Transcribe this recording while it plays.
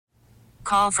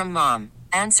call from mom.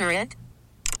 Answer it.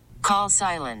 Call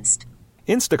silenced.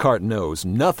 Instacart knows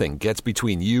nothing gets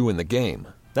between you and the game.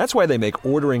 That's why they make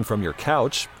ordering from your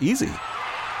couch easy.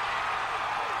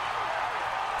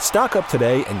 Stock up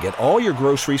today and get all your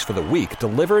groceries for the week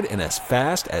delivered in as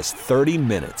fast as 30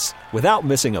 minutes without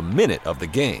missing a minute of the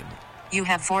game. You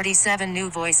have 47 new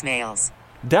voicemails.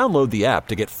 Download the app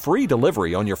to get free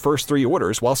delivery on your first 3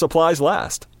 orders while supplies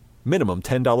last. Minimum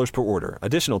 $10 per order.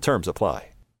 Additional terms apply.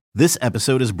 This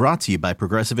episode is brought to you by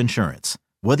Progressive Insurance.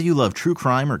 Whether you love true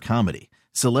crime or comedy,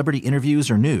 celebrity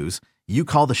interviews or news, you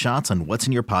call the shots on what's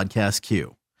in your podcast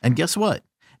queue. And guess what?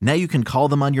 Now you can call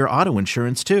them on your auto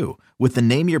insurance too with the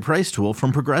Name Your Price tool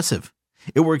from Progressive.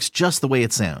 It works just the way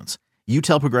it sounds. You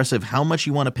tell Progressive how much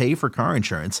you want to pay for car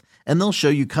insurance, and they'll show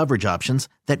you coverage options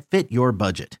that fit your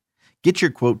budget. Get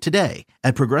your quote today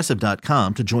at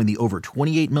Progressive.com to join the over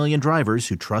 28 million drivers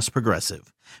who trust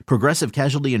Progressive. Progressive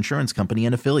Casualty Insurance Company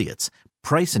and Affiliates.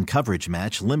 Price and coverage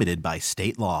match limited by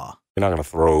state law. You're not going to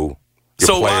throw your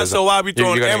So players. why are we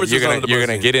throwing amateurs under the bus? You're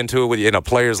going to get into it with in a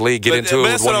players' league, get into it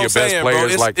with one of your best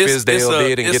players like Fizdale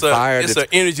did and get fired. It's an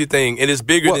energy thing, and it's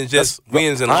bigger than just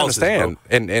wins and losses. I understand,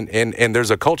 and there's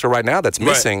a culture right now that's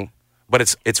missing.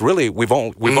 But it's really we've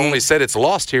only said it's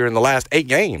lost here in the last 8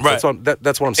 games. Right.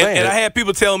 That's what I'm saying. And I had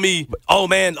people tell me,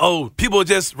 people are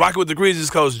just rocking with the Grizzlies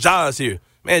because John's here.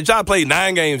 Man, John played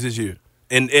 9 games this year.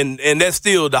 And that's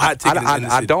still the hot ticket in the city.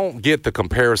 I don't get the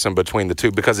comparison between the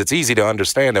two because it's easy to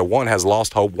understand that one has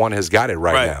lost hope, one has got it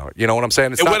right now. You know what I'm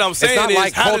saying? What I'm saying is,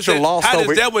 like how does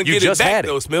that one get it back,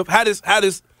 though, Smith? How does that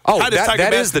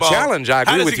is the challenge. I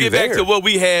agree with you there. How does it get back to what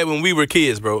we had when we were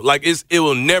kids, bro? Like, it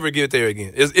will never get there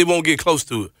again. It won't get close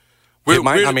to it.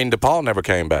 DePaul never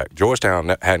came back.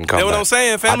 Georgetown hadn't come back. That's what I'm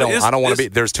saying, family. I don't want to be.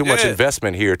 There's too much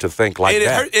investment here to think like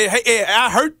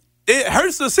that. It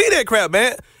hurts to see that crap,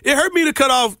 man. It hurt me to cut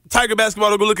off Tiger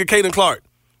basketball to go look at Caitlin Clark,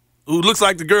 who looks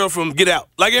like the girl from Get Out.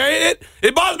 Like,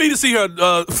 it bothers me to see her.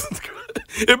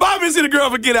 It bothers me to see the girl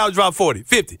from Get Out drop 40,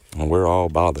 50. Well, we're all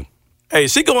bothered. Hey,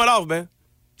 she going off, man.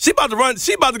 She about to run.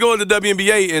 She about to go into the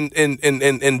WNBA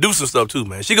and do some stuff too,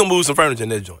 man. She gonna move some furniture in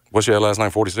that joint. What's your last name?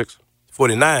 46.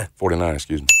 49. 49.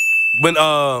 Excuse me.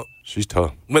 She's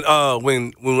tough. When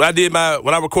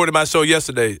I recorded my show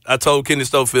yesterday, I told Kenny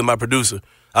Stonefield, my producer,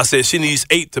 I said she needs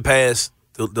 8 to pass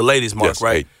the ladies mark, yes,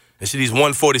 right? 8. And she needs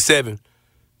 147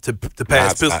 to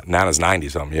pass pistol. Now it's 90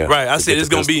 something, yeah. Right. I said it's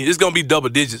gonna be double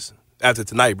digits after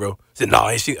tonight, bro. I said no,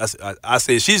 ain't she? I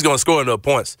said she's gonna score enough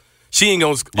points. She ain't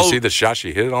gonna. You see the shot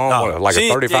she hit it on, like a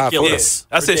 35 footer. Yes.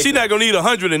 I said she's not gonna need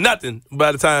 100 and nothing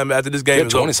by the time after this game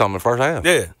is over. 20 something in the first half.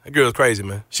 Yeah, that girl's crazy,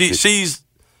 man. She's.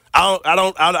 I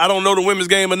don't know the women's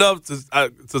game enough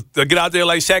to get out there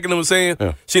like Shaq and them was saying.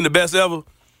 Yeah. She ain't the best ever.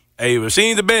 Hey, if she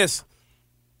ain't the best,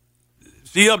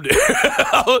 she up there.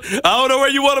 I don't know where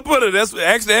you want to put her. That's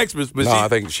ask the experts. But I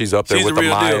think she's up there with the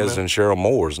Mayas and Cheryl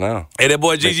Moores now. Hey, that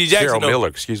boy G.G. Jackson. Cheryl Miller,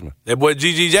 excuse me. That boy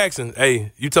G.G. Jackson.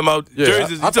 Hey, you talking about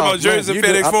jerseys? You talking about jerseys and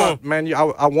FedEx Forum? Man,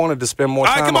 I wanted to spend more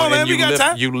time come on, man.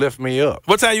 You lift me up.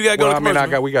 What time you got to go to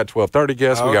commercial? We got 12:30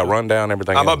 guests. We got rundown,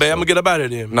 everything. My bad. I'm going to get up out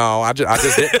of here then. No, I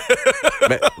just did.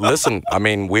 Man, listen, I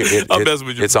mean,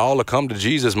 it's all a come to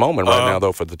Jesus moment right now,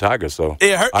 though, for the Tigers. So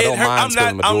I don't mind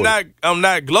spending the majority. I'm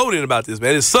not gloating about this,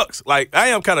 man. It sucks. Like, I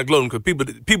am kind of gloating because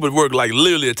people at work like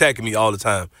literally attacking me all the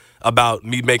time about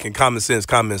me making common sense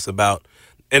comments about,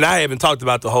 and I haven't talked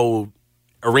about the whole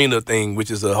arena thing, which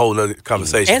is a whole other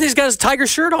conversation. And he's got his Tiger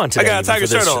shirt on today. I got a Tiger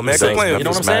shirt on, man. Quit playing. You know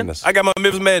what I'm saying? I got my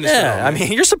Memphis Madness shirt on. Yeah, I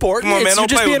mean, you're supporting. Come on, man. You're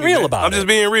just being real about it. I'm just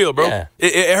being real, bro. Yeah.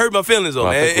 It hurt my feelings, though,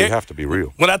 man. I think we have to be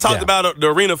real. When I talked about the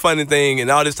arena funding thing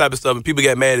and all this type of stuff, and people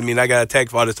got mad at me, and I got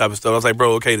attacked for all this type of stuff, I was like,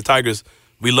 bro, okay, the Tigers,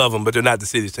 we love them, but they're not the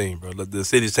city's team, bro. The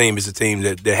city's team is the team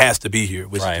that has to be here,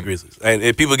 which is the Grizzlies. And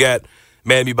if people got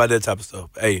mad at me about that type of stuff,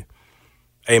 hey,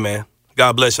 man.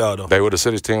 God bless y'all, though. They were the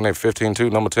city's team. They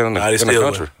 15-2, number 10 in the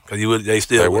country. They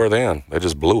were then. They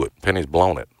just blew it. Penny's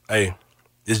blown it. Hey,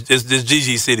 this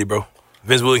GG City, bro.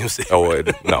 Vince Williams City. Oh,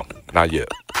 no, not yet.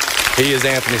 He is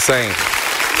Anthony Sain.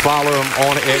 Follow him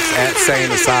on X at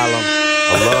Sain Asylum.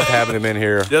 I love having him in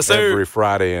here every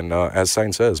Friday. And as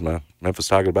Sain says, man, Memphis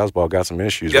Tigers basketball got some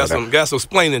issues. Got some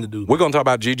explaining to do. We're going to talk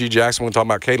about G.G. Jackson. We're going to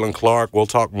talk about Caitlin Clark. We'll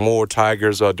talk more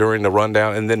Tigers during the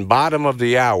rundown. And then bottom of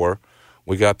the hour,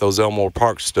 we got those Elmore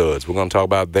Park studs. We're going to talk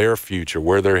about their future,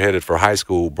 where they're headed for high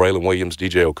school. Braylon Williams,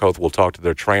 DJ Okoth. We'll talk to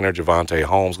their trainer, Javante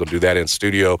Holmes. Going to do that in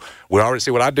studio. We already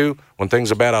see what I do. When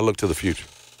things are bad, I look to the future.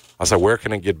 I say, where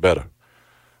can it get better?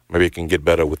 Maybe it can get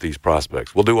better with these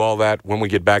prospects. We'll do all that when we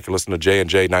get back. You listen to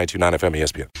J&J 92.9 FM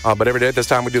ESPN. But every day at this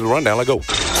time, we do the rundown. Let's go.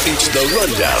 It's The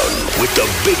Rundown with the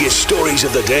biggest stories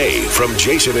of the day from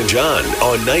Jason and John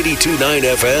on 92.9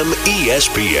 FM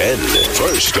ESPN.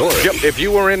 First story. Yep. If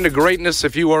you are into greatness,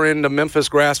 if you are into Memphis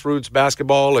grassroots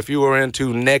basketball, if you are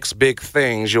into next big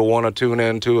things, you'll want to tune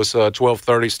in to us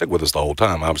 12:30. Stick with us the whole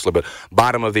time, obviously. But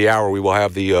bottom of the hour, we will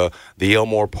have the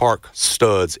Elmore Park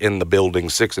studs in the building,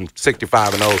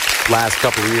 65-0 last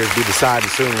couple of years. We decided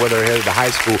soon where they're headed to high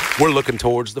school. We're looking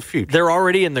towards the future. They're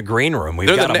already in the green room. We've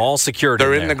got them all secured.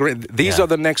 They're in the green. These are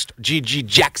the next G.G.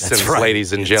 Jacksons,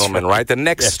 ladies and gentlemen, right? The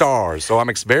next stars. So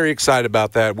I'm very excited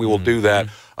about that. We will do that.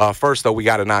 First, though, we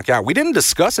got to knock out. We didn't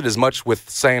discuss it as much with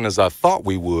Sain as I thought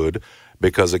we would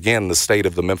because, again, the state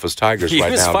of the Memphis Tigers right now.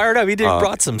 He was fired up. He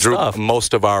brought some stuff.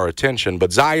 Most of our attention.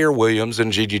 But Zaire Williams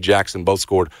and G.G. Jackson both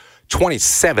scored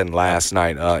 27 last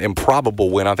night. Improbable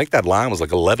win. I think that line was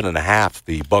like 11.5.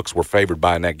 The Bucks were favored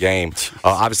by in that game.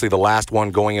 Obviously, the last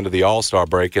one going into the All-Star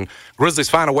break. And Grizzlies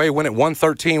find a way to win at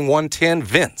 113-110.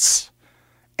 Vince,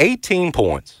 18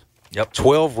 points,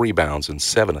 12 rebounds, and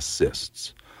 7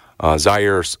 assists.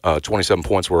 Zaire's 27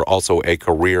 points were also a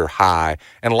career high.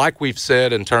 And like we've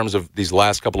said in terms of these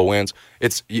last couple of wins,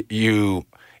 it's you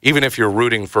even if you're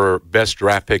rooting for best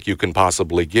draft pick you can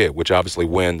possibly get, which obviously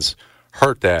wins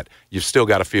hurt that, you've still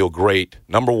got to feel great.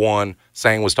 Number one,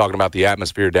 Sain was talking about the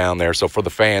atmosphere down there. So for the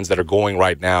fans that are going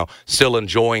right now, still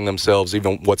enjoying themselves,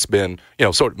 even what's been,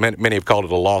 sort of many have called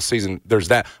it a lost season, there's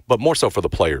that, but more so for the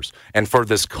players. And for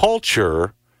this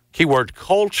culture, keyword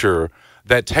culture,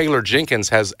 that Taylor Jenkins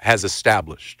has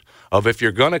established of if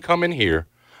you're going to come in here,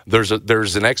 there's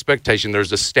an expectation,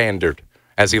 there's a standard.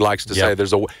 As he likes to say,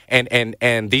 there's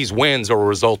and these wins are a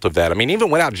result of that. I mean,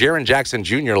 even without Jaren Jackson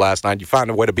Jr. last night, you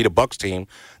find a way to beat a Bucks team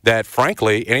that,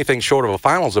 frankly, anything short of a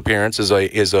finals appearance is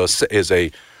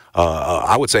a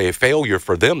I would say a failure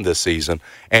for them this season.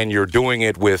 And you're doing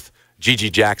it with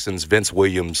G.G. Jackson's, Vince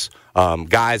Williams,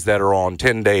 guys that are on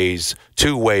 10 days,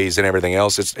 2 ways, and everything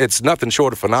else. It's nothing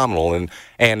short of phenomenal.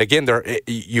 And again,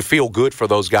 you feel good for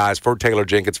those guys, for Taylor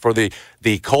Jenkins, for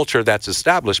the culture that's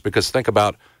established. Because think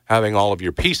about having all of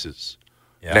your pieces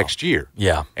next year.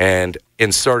 Yeah. And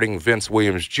inserting Vince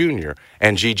Williams Jr.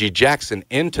 and G.G. Jackson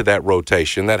into that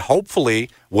rotation that hopefully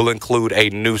will include a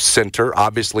new center.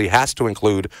 Obviously has to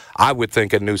include, I would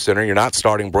think, a new center. You're not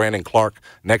starting Brandon Clark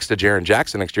next to Jaren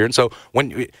Jackson next year. And so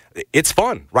it's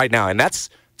fun right now. And that's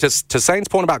to Sain's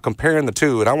point about comparing the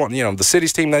two. And I want, the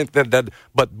city's team, but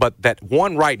that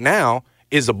one right now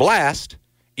is a blast.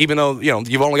 Even though,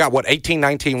 you've only got, 18,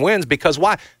 19 wins, because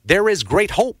why? There is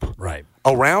great hope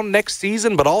around next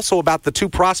season, but also about the two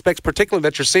prospects particularly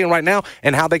that you're seeing right now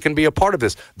and how they can be a part of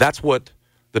this. That's what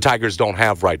the Tigers don't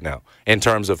have right now in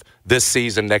terms of this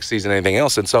season, next season, anything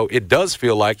else. And so it does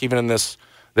feel like even in this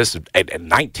at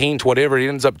 19 to whatever it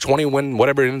ends up, 20 win,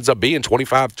 whatever it ends up being,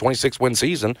 25, 26 win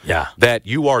season, that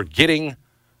you are getting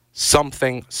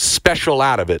something special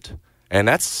out of it. And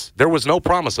there was no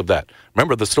promise of that.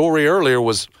 Remember, the story earlier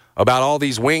was about all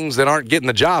these wings that aren't getting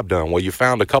the job done. Well, you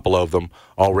found a couple of them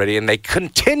already, and they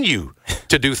continue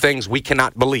to do things we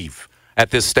cannot believe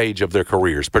at this stage of their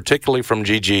careers, particularly from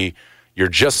GG. You're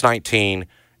just 19,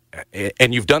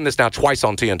 and you've done this now twice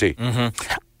on TNT.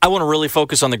 Mm-hmm. I want to really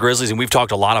focus on the Grizzlies, and we've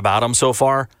talked a lot about them so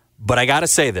far, but I got to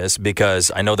say this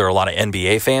because I know there are a lot of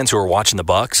NBA fans who are watching the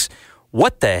Bucks.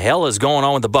 What the hell is going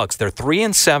on with the Bucks? They're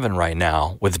 3-7 right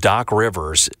now with Doc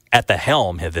Rivers at the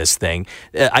helm of this thing.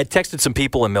 I texted some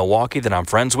people in Milwaukee that I'm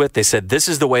friends with. They said this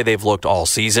is the way they've looked all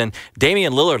season.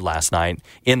 Damian Lillard last night,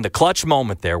 in the clutch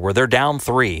moment there where they're down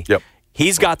 3,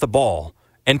 he's got the ball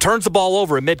and turns the ball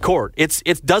over at midcourt.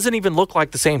 It doesn't even look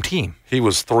like the same team. He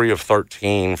was 3 of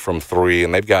 13 from 3,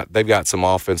 and they've got some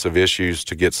offensive issues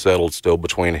to get settled still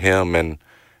between him and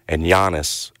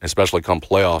Giannis, especially come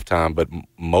playoff time, but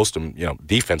most of them,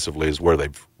 defensively is where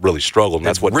they've really struggled. And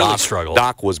that's what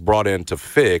Doc was brought in to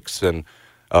fix, and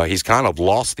he's kind of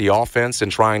lost the offense in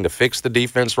trying to fix the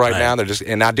defense right now.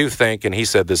 And I do think, and he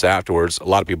said this afterwards, a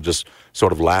lot of people just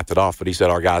sort of laughed it off, but he said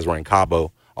our guys were in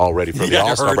Cabo already for the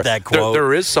All-Star break. That quote.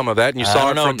 There is some of that, and you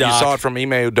saw it from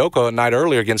Ime Udoka a night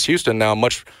earlier against Houston. Now,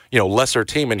 much lesser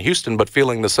team in Houston, but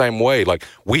feeling the same way. Like,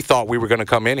 we thought we were going to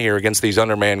come in here against these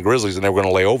undermanned Grizzlies, and they were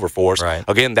going to lay over for us. Right.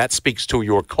 Again, that speaks to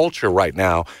your culture right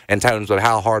now in terms of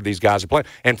how hard these guys are playing.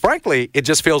 And frankly, it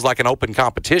just feels like an open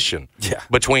competition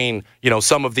between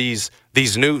some of these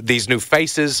new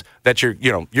faces that you're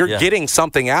getting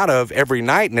something out of every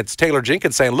night, and it's Taylor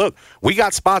Jenkins saying, "Look, we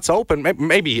got spots open.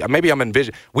 Maybe I'm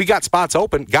envisioning. We got spots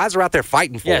open. Guys are out there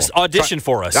fighting for them. Audition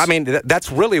for us." I mean,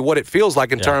 that's really what it feels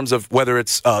like in terms of whether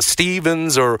it's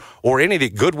Stevens or any of the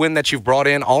Goodwin that you've brought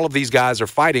in, all of these guys are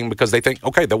fighting because they think,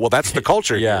 okay, well, that's the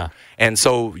culture here. And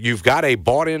so you've got a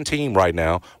bought-in team right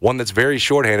now, one that's very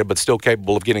shorthanded but still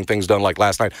capable of getting things done like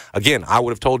last night. Again, I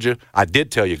would have told you, I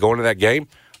did tell you, going into that game,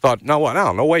 thought, no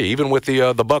way. Even with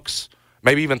the Bucks,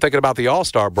 maybe even thinking about the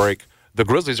All-Star break, the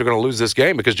Grizzlies are going to lose this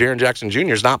game because Jaren Jackson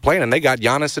Jr. is not playing, and they got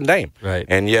Giannis and Dame. Right.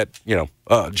 And yet,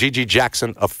 G.G.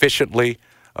 Jackson efficiently,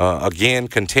 again,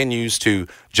 continues to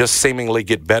just seemingly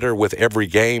get better with every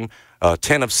game.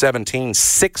 10 of 17,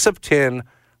 6 of 10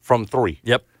 from 3.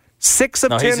 Yep. 6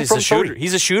 of 10 from 3.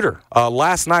 He's a shooter.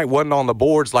 Last night wasn't on the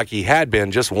boards like he had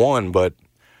been, just one, but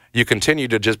you continue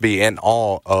to just be in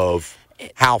awe of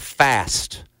how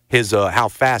fast his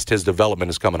development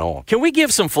is coming on. Can we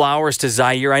give some flowers to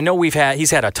Zaire? I know he's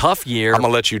had a tough year. I'm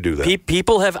gonna let you do that.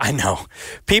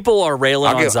 People are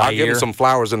railing on Zaire. I'll give him some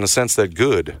flowers in the sense that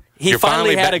good. You're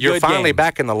finally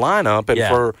back in the lineup,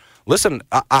 and listen,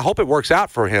 I hope it works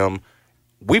out for him.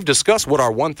 We've discussed what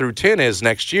our 1 through 10 is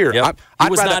next year. Yep. He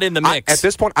was not in the mix. At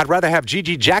this point, I'd rather have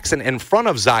G.G. Jackson in front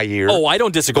of Zaire. Oh, I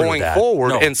don't disagree going with that. forward.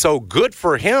 No. And so good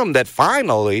for him that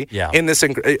finally, in this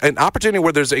an opportunity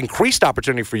where there's increased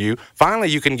opportunity for you, finally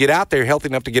you can get out there, healthy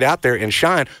enough to get out there and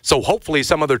shine. So hopefully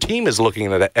some other team is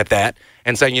looking at that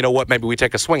and saying, you know what, maybe we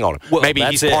take a swing on him. Well, maybe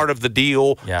he's part of the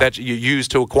deal that you use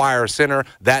to acquire a center,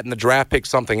 that in the draft pick,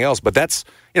 something else. But that's,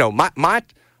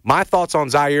 my thoughts on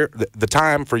Zaire, the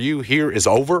time for you here is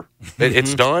over.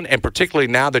 It's done, and particularly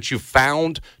now that you've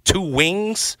found 2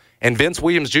 wings and Vince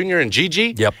Williams Jr. and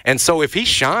Gigi. Yep. And so if he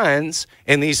shines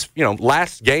in these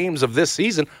last games of this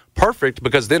season, perfect,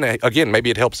 because then, again,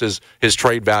 maybe it helps his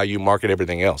trade value, market,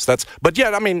 everything else. But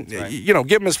give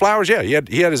him his flowers. Yeah,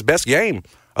 he had his best game.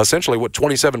 Essentially,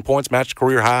 27 points, matched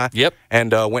career high. Yep.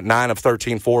 And went 9 of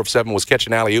 13, 4 of 7, was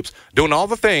catching alley-oops, doing all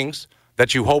the things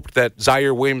that you hoped that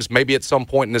Zaire Williams maybe at some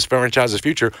point in this franchise's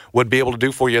future would be able to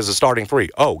do for you as a starting 3.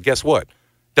 Oh, guess what?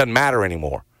 Doesn't matter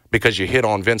anymore because you hit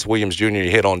on Vince Williams Jr.,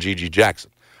 you hit on G.G. Jackson.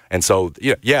 And so,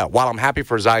 while I'm happy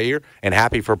for Zaire and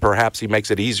happy for perhaps he makes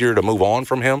it easier to move on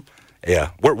from him,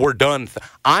 we're done.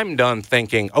 I'm done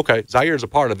thinking, okay, Zaire's a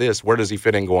part of this. Where does he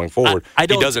fit in going forward? He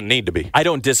doesn't need to be. I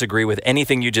don't disagree with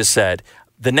anything you just said.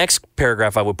 The next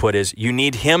paragraph I would put is you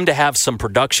need him to have some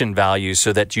production value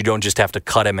so that you don't just have to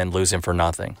cut him and lose him for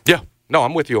nothing. Yeah. No,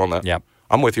 I'm with you on that. Yeah.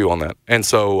 I'm with you on that. And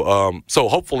so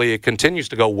hopefully it continues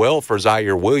to go well for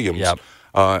Zaire Williams. Yep.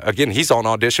 Again, he's on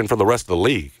audition for the rest of the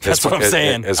league. That's what I'm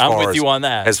saying. I'm with you on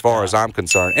that. As far as I'm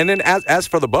concerned. And then as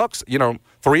for the Bucks,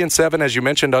 3-7, as you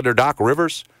mentioned, under Doc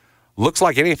Rivers, looks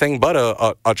like anything but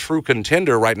a true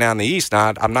contender right now in the East.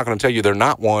 Now, I'm not going to tell you they're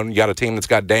not one. You got a team that's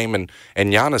got Dame and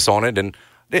Giannis on it, and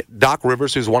Doc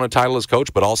Rivers, who's won a title as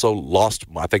coach, but also lost,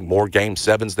 I think, more Game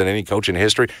 7s than any coach in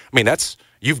history. I mean,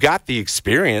 you've got the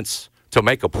experience to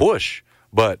make a push,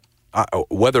 but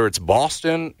whether it's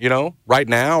Boston, right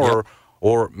now,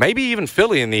 or maybe even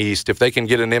Philly in the East, if they can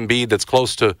get an Embiid that's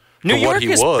close to New York what he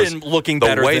has was. been looking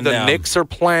better than them. The way the Knicks are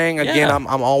playing, again, I'm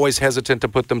always hesitant to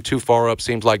put them too far up.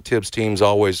 Seems like Tibbs teams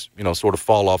always, sort of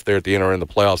fall off there at the end or in the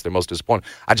playoffs. They're most disappointing.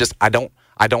 I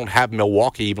don't have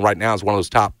Milwaukee even right now as one of those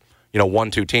top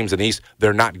 1-2 teams in the East.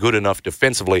 They're not good enough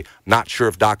defensively. Not sure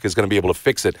if Doc is going to be able to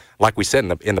fix it. Like we said,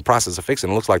 in the process of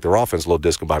fixing it, looks like their offense is a little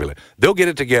discombobulated. They'll get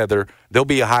it together. They'll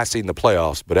be a high seed in the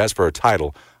playoffs. But as for a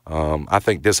title, I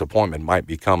think disappointment might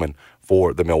be coming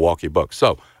for the Milwaukee Bucks.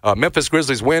 So Memphis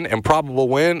Grizzlies win, improbable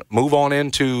win. Move on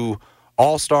into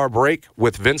All-Star break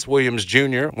with Vince Williams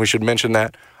Jr. We should mention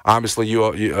that. Obviously,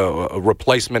 a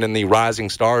replacement in the Rising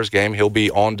Stars game. He'll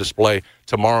be on display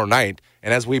tomorrow night.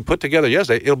 And as we put together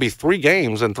yesterday, it'll be 3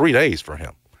 games in 3 days for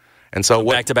him. And so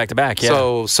back to back, yeah.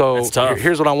 So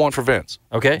here's what I want for Vince.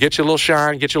 Okay. Get you a little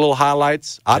shine, get you a little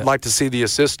highlights. I'd like to see the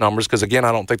assist numbers because, again,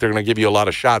 I don't think they're going to give you a lot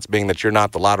of shots, being that you're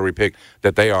not the lottery pick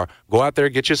that they are. Go out there,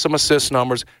 get you some assist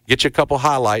numbers, get you a couple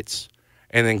highlights,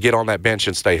 and then get on that bench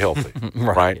and stay healthy.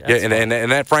 right? Yeah,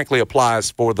 and that, frankly,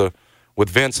 applies with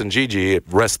Vince and Gigi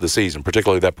the rest of the season,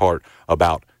 particularly that part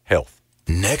about health.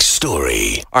 Next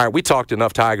story. All right, we talked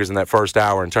enough Tigers in that first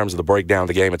hour in terms of the breakdown of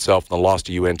the game itself. The loss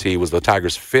to UNT was the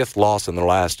Tigers' 5th loss in their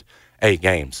last 8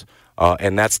 games,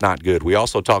 and that's not good. We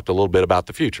also talked a little bit about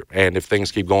the future, and if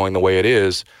things keep going the way it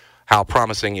is, how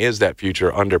promising is that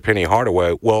future under Penny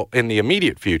Hardaway? Well, in the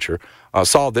immediate future,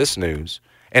 saw this news,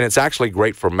 and it's actually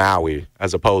great for Maui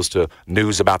as opposed to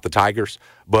news about the Tigers.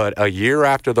 But a year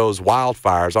after those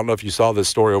wildfires, I don't know if you saw this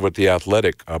story over at The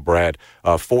Athletic, Brad,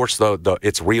 forced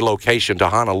its relocation to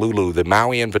Honolulu, the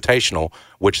Maui Invitational,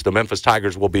 which the Memphis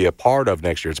Tigers will be a part of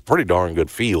next year. It's a pretty darn good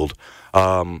field.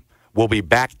 will be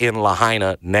back in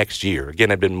Lahaina next year. Again,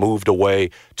 it had been moved away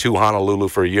to Honolulu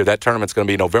for a year. That tournament's going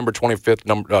to be November 25th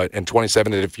and 27th.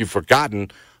 And if you've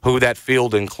forgotten who that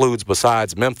field includes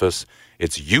besides Memphis,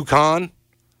 it's UConn,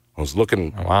 who's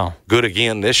looking good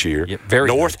again this year. Yeah, very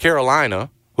North good. Carolina,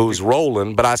 who's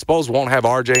rolling, but I suppose won't have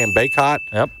RJ and Baycott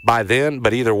by then.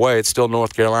 But either way, it's still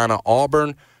North Carolina,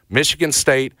 Auburn, Michigan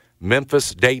State,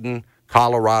 Memphis, Dayton,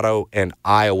 Colorado, and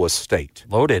Iowa State.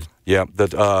 Loaded. Yeah,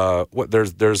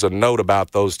 there's a note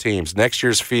about those teams. Next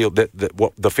year's field,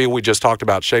 the field we just talked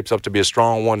about, shapes up to be a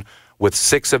strong one with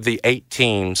 6 of the 8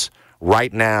 teams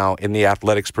right now in the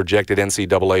athletics projected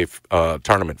NCAA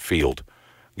tournament field.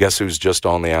 Guess who's just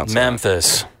on the outside?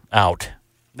 Memphis out.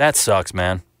 That sucks,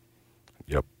 man.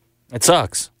 Yep. It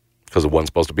sucks. Because it wasn't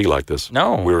supposed to be like this.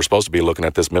 No. We were supposed to be looking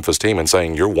at this Memphis team and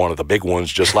saying, you're one of the big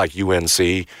ones, just like UNC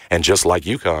and just like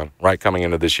UConn, right, coming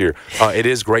into this year. It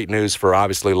is great news for,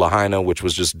 obviously, Lahaina, which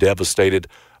was just devastated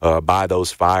by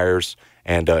those fires.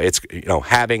 And it's,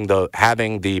 having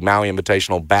the Maui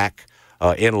Invitational back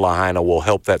in Lahaina will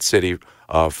help that city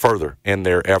further in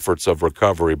their efforts of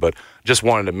recovery. But just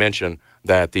wanted to mention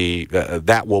that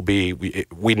that will be,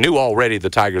 we knew already the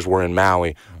Tigers were in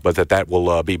Maui, but that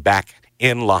will be back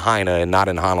in Lahaina and not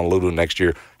in Honolulu next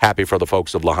year. Happy for the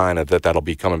folks of Lahaina that'll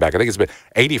be coming back. I think it's been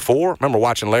 84. Remember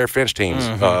watching Larry Finch teams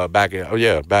back in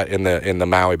the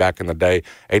Maui back in the day.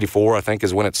 84, I think,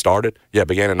 is when it started. Yeah, it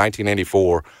began in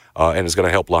 1984, and is going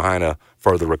to help Lahaina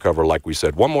further recover, like we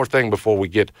said. One more thing before we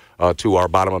get to our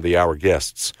bottom of the hour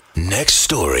guests. Next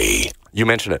story. You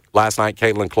mentioned it last night.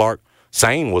 Caitlin Clark,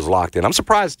 Sain was locked in. I'm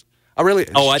surprised. I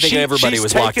think everybody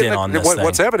was locked in on this thing.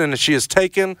 What's evident is she has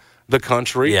taken the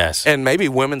country, and maybe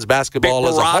women's basketball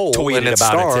as a whole, tweeted and its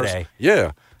about stars, it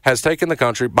today. has taken the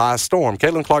country by storm.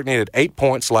 Caitlin Clark needed 8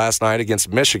 points last night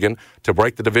against Michigan to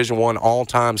break the Division I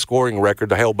all-time scoring record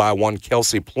held by one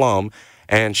Kelsey Plum,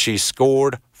 and she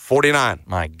scored 49.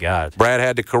 My God. Brad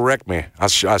had to correct me. I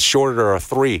shorted her a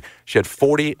 3. She had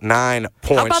 49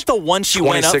 points. How about the one she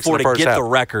went up for to get the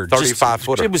record?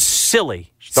 35-footer. It was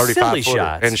silly. 35 silly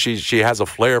shots. And she has a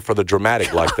flair for the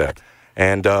dramatic like that.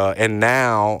 And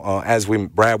now, as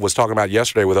Brad was talking about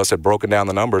yesterday with us, had broken down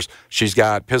the numbers. She's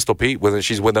got Pistol Pete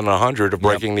she's within 100 of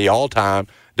breaking the all-time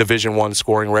Division I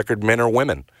scoring record, men or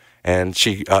women. And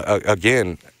she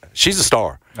again, she's a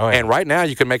star. Oh, yeah. And right now,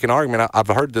 you can make an argument. I've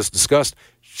heard this discussed.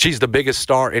 She's the biggest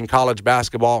star in college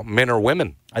basketball, men or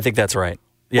women. I think that's right.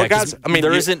 Yeah, guys,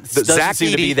 doesn't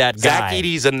seem to be that guy. Zach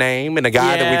Edey's a name and a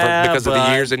guy that we've heard because of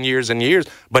the years and years and years,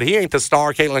 but he ain't the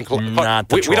star. Caitlin Clark.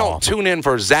 We don't tune in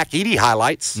for Zach Edey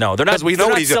highlights. No, they're not. We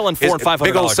know he's selling $400 and $500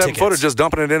 big old 7-footer just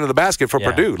dumping it into the basket for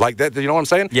Purdue like that. You know what I'm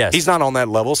saying? Yes. He's not on that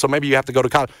level, so maybe you have to go to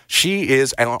college. She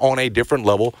is on a different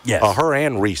level. Yes. Her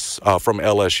and Reese from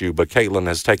LSU, but Caitlin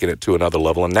has taken it to another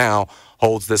level and now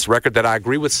holds this record that I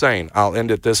agree with Sain. I'll end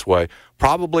it this way.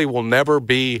 Probably will never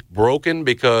be broken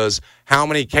because how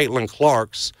many Caitlin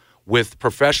Clarks with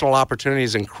professional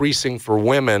opportunities increasing for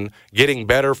women, getting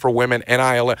better for women,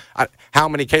 NIL, how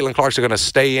many Caitlin Clarks are going to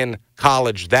stay in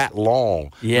college that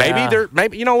long? Yeah.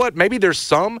 Maybe you know what? Maybe there's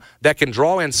some that can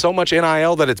draw in so much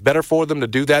NIL that it's better for them to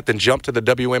do that than jump to the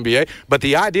WNBA. But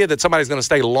the idea that somebody's going to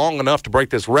stay long enough to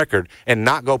break this record and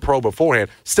not go pro beforehand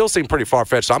still seems pretty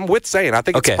far-fetched. So I'm with saying I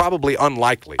think it's probably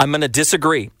unlikely. I'm going to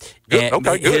disagree. Good.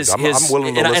 Okay, good. I'm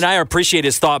willing to listen. And I appreciate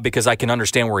his thought because I can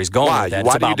understand where he's going with that.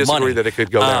 Why do you disagree money. that it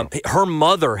could go down? Her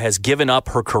mother has given up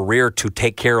her career to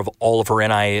take care of all of her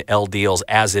NIL deals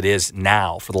as it is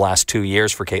now for the last 2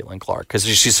 years for Caitlin Clark because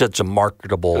she's such a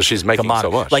marketable she's making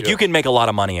commodity. So much. Like you can make a lot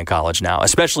of money in college now,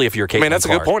 especially if you're Caitlin Clark. I mean, that's a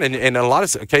good point. And in a lot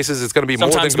of cases, it's going to be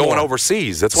sometimes more than going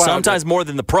overseas. That's why sometimes more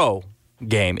than the pro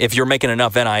game if you're making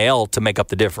enough NIL to make up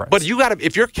the difference. But you got to,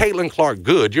 if you're Caitlin Clark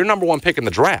good, you're number one pick in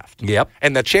the draft. Yep.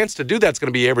 And the chance to do that's going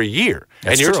to be every year.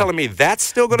 That's and you're true. telling me that's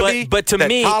still going to be? But to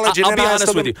me, I'll be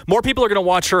honest with you. More people are going to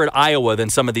watch her at Iowa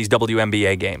than some of these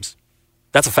WNBA games.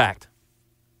 That's a fact.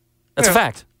 That's a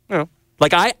fact. Yeah.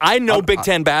 Like, I know Big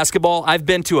Ten basketball. I've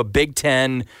been to a Big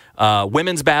Ten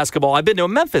women's basketball. I've been to a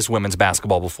Memphis women's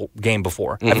basketball game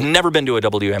before. Mm-hmm. I've never been to a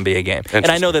WNBA game. And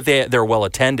I know that they're well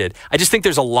attended. I just think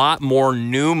there's a lot more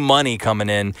new money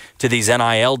coming in to these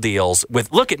NIL deals.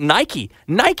 Look at Nike.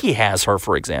 Nike has her,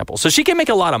 for example. So she can make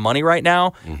a lot of money right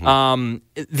now.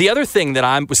 Mm-hmm. The other thing that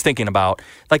I was thinking about,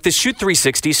 like the Shoot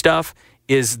 360 stuff,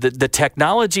 is the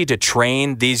technology to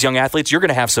train these young athletes. You're going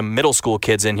to have some middle school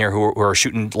kids in here who are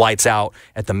shooting lights out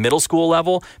at the middle school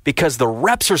level because the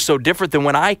reps are so different than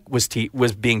when I was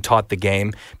being taught the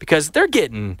game, because they're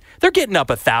getting up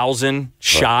 1,000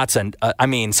 shots, and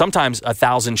sometimes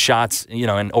 1,000 shots,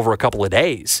 in over a couple of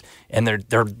days, and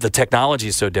the technology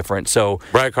is so different. So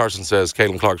Brad Carson says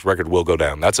Caitlin Clark's record will go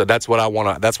down. That's what I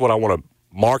want to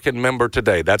mark and remember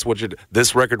today. That's what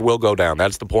this record will go down.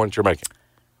 That's the point you're making.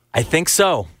 I think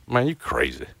so. Man, you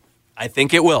crazy. I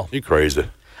think it will. You crazy.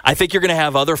 I think you're going to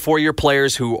have other four-year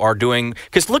players who are doing –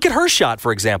 because look at her shot,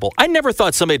 for example. I never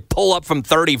thought somebody'd pull up from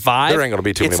 35. There ain't going to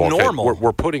be too many more. It's normal.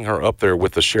 We're putting her up there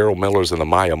with the Cheryl Millers and the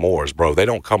Maya Moores, bro. They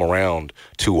don't come around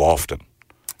too often.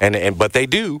 But they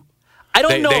do. I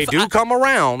don't know they do come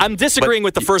around. I'm disagreeing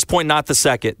with the first point, not the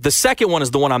second. The second one is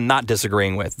the one I'm not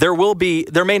disagreeing with. There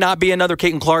may not be another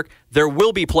Caitlin Clark. There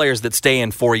will be players that stay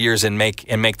in 4 years and make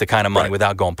the kind of money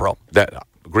without going pro.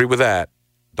 Agree with that.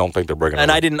 Don't think they're bringing it.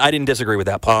 And I didn't disagree with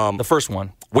that point. The first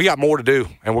one. We got more to do,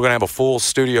 and we're going to have a full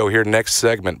studio here next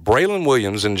segment. Braylon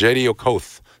Williams and J.D.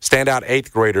 Okoth, standout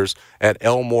eighth graders at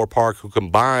Elmore Park, who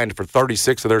combined for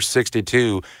 36 of their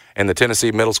 62 in the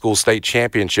Tennessee Middle School State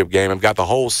Championship game, have got the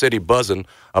whole city buzzing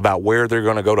about where they're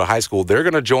going to go to high school. They're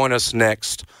going to join us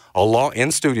next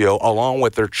in studio, along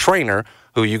with their trainer,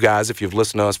 who you guys, if you've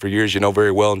listened to us for years, you know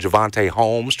very well, and Javante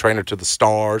Holmes, trainer to the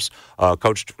Stars.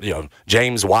 Coach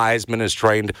James Wiseman has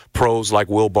trained pros like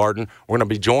Will Barton. We're going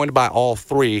to be joined by all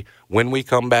three when we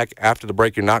come back after the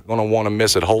break. You're not going to want to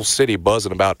miss it. Whole city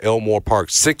buzzing about Elmore Park,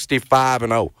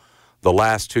 65-0 the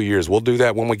last 2 years. We'll do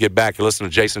that when we get back. You listen to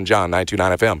Jason John,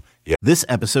 92.9 FM. Yeah. This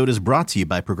episode is brought to you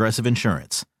by Progressive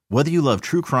Insurance. Whether you love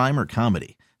true crime or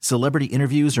comedy, celebrity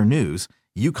interviews or news,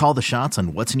 you call the shots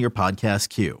on what's in your podcast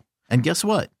queue. And guess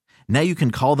what? Now you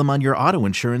can call them on your auto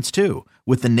insurance too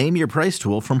with the Name Your Price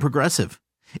tool from Progressive.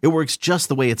 It works just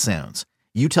the way it sounds.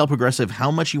 You tell Progressive how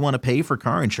much you want to pay for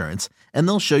car insurance, and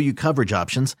they'll show you coverage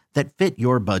options that fit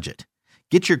your budget.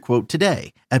 Get your quote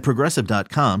today at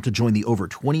Progressive.com to join the over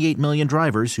 28 million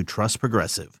drivers who trust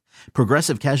Progressive.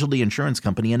 Progressive Casualty Insurance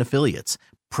Company and Affiliates.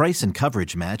 Price and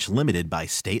coverage match limited by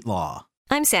state law.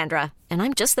 I'm Sandra, and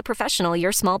I'm just the professional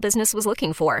your small business was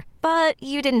looking for. But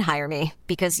you didn't hire me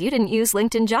because you didn't use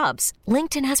LinkedIn Jobs.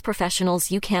 LinkedIn has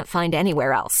professionals you can't find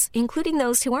anywhere else, including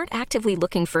those who aren't actively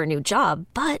looking for a new job,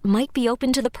 but might be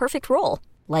open to the perfect role,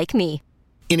 like me.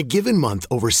 In a given month,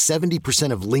 over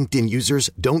 70% of LinkedIn users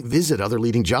don't visit other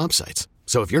leading job sites.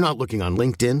 So if you're not looking on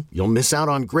LinkedIn, you'll miss out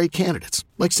on great candidates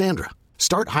like Sandra.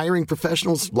 Start hiring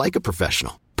professionals like a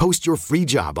professional. Post your free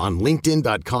job on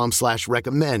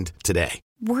linkedin.com/recommend today.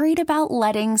 Worried about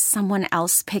letting someone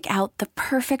else pick out the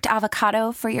perfect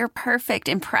avocado for your perfect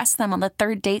impress them on the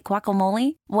third date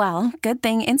guacamole? Well, good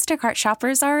thing Instacart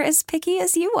shoppers are as picky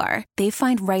as you are. They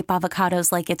find ripe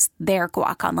avocados like it's their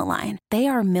guac on the line. They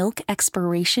are milk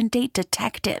expiration date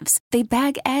detectives. They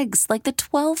bag eggs like the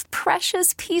 12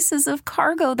 precious pieces of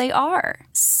cargo they are.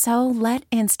 So let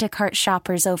Instacart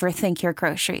shoppers overthink your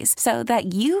groceries so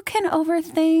that you can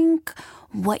overthink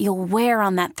what you'll wear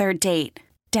on that third date.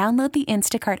 Download the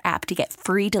Instacart app to get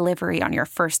free delivery on your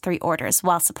first 3 orders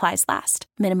while supplies last.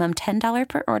 Minimum $10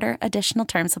 per order. Additional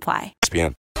terms apply.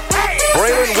 ESPN.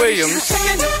 Braylon Williams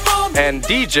and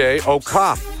DJ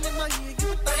Okoth.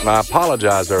 And I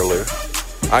apologized earlier.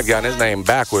 I got his name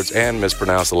backwards and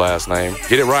mispronounced the last name.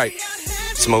 Get it right.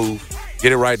 Smooth.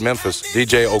 Get it right, Memphis.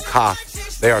 DJ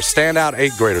Okoth. They are standout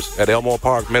 8th graders at Elmore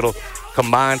Park Middle.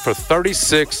 Combined for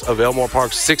 36 of Elmore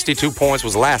Park's 62 points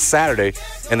was last Saturday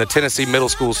in the Tennessee Middle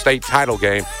School State title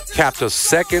game. Capped a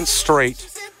second straight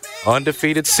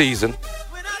undefeated season,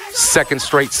 second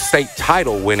straight state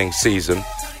title winning season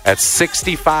at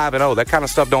 65-0. That kind of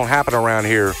stuff don't happen around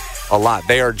here a lot.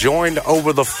 They are joined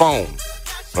over the phone.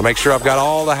 I'll make sure I've got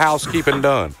all the housekeeping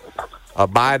done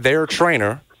by their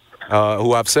trainer,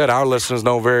 who I've said our listeners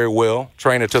know very well,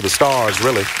 trainer to the Stars,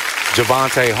 really.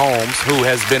 Javante Holmes, who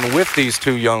has been with these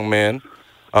two young men.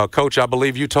 Coach, I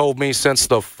believe you told me since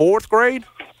the 4th grade?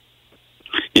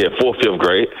 Yeah, 4th, 5th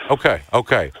grade.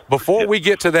 Okay. Before we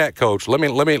get to that, Coach, let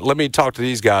me talk to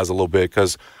these guys a little bit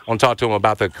because I want to talk to them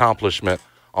about the accomplishment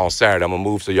on Saturday. I'm gonna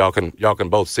move so y'all can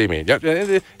both see me.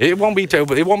 It won't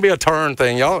be a turn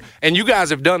thing, y'all. And you guys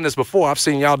have done this before. I've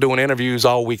seen y'all doing interviews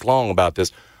all week long about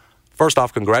this. First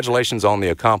off, congratulations on the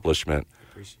accomplishment.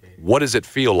 What does it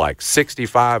feel like?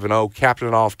 65-0,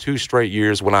 captaining off 2 straight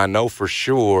years when I know for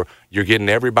sure you're getting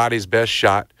everybody's best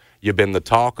shot. You've been the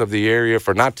talk of the area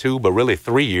for not 2, but really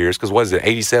 3 years, because what is it,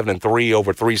 87-3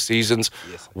 over 3 seasons?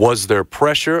 Yes. Was there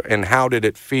pressure, and how did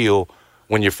it feel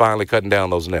when you're finally cutting down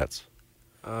those nets?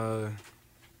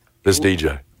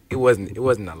 DJ. it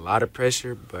wasn't a lot of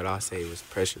pressure, but I'll say it was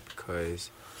pressure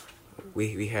because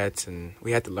we had to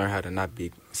learn how to not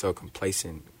be so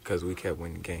complacent because we kept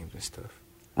winning games and stuff.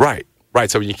 Right.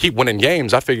 So when you keep winning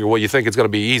games, I figure, well, you think it's going to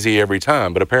be easy every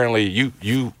time, but apparently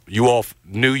you all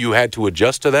knew you had to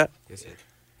adjust to that? Yes, sir.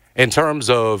 In terms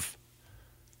of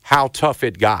how tough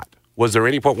it got, was there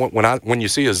any point when you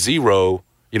see a 0,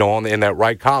 in that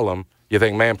right column, you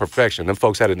think, man, perfection. Them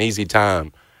folks had an easy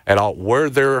time at all. Were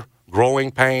there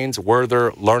growing pains? Were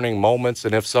there learning moments?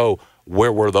 And if so,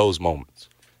 where were those moments?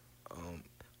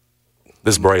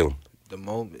 This Braylon. The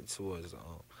moments was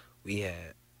we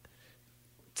had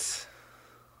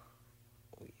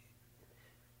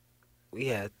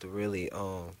to really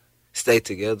stay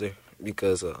together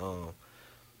because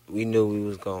we knew we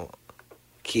was gonna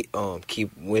keep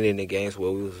winning the games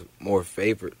where we was more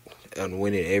favored and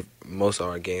winning most of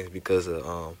our games because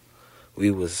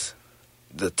we was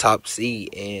the top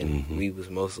seed and we was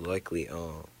most likely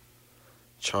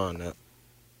trying to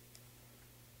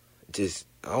just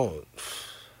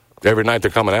every night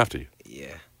they're coming after you.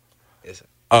 Yeah. Yes.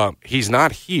 He's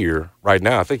not here right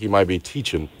now. I think he might be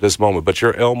teaching this moment, but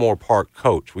you're Elmore Park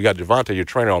coach. We got Devontae, your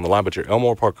trainer, on the line, but you're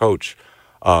Elmore Park coach,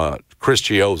 Chris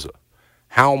Chioza.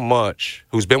 How much,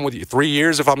 who's been with you 3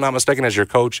 years, if I'm not mistaken, as your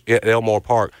coach at Elmore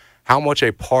Park, how much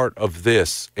a part of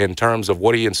this in terms of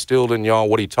what he instilled in y'all,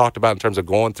 what he talked about in terms of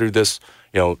going through this,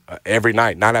 every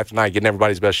night, night after night, getting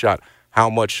everybody's best shot, how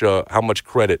much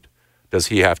credit does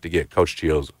he have to get, Coach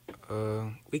Chioza?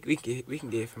 We can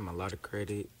give him a lot of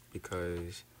credit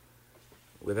because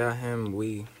without him,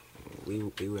 we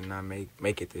would not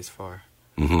make it this far.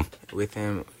 Mm-hmm. With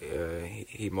him,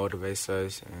 he motivates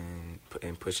us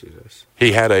and pushes us.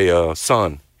 He had a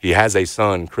son. He has a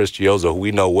son, Chris Chioza, who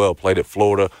we know well, played at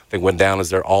Florida. I think went down as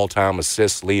their all-time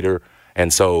assist leader.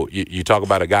 And so you talk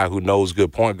about a guy who knows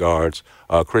good point guards,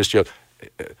 Chris Chioza.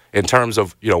 In terms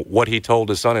of what he told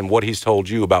his son and what he's told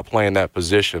you about playing that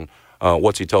position,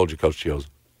 what's he told you, Coach Chioza?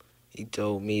 He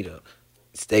told me to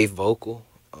stay vocal,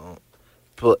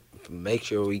 make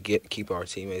sure we keep our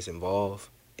teammates involved,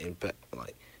 and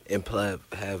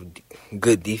have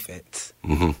good defense,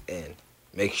 and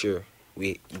make sure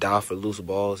we dive for loose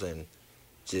balls and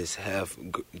just get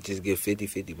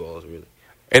 50-50 balls, really.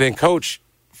 And then, Coach,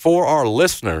 for our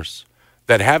listeners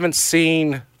that haven't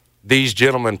seen these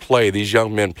gentlemen play, these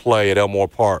young men play at Elmore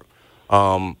Park,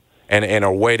 and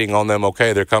are waiting on them,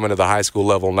 okay, they're coming to the high school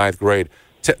level, 9th grade.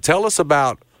 Tell us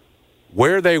about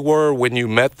where they were when you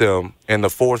met them in the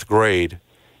 4th grade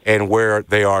and where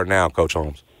they are now, Coach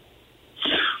Holmes.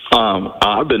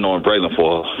 I've been knowing Braylon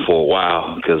for a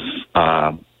while because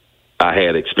I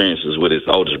had experiences with his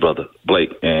oldest brother,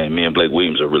 Blake, and me and Blake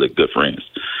Williams are really good friends.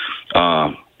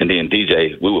 And then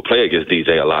DJ, we would play against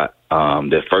DJ a lot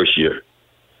that first year.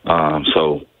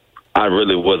 So I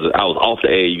was off the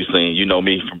AAU scene. You know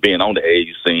me from being on the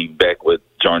AAU scene back with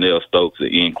Jarnell Stokes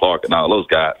and Ian Clark and all those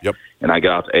guys. Yep. And I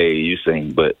got off the AAU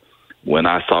scene. But when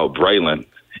I saw Braylon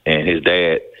and his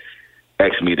dad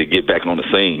asked me to get back on the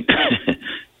scene,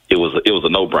 it was a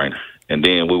no-brainer. And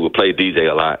then we would play DJ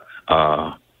a lot.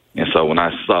 And so when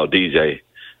I saw DJ,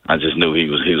 I just knew he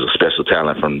was a special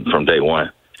talent from day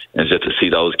one. And just to see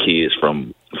those kids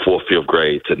from 4th, 5th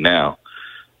grade to now,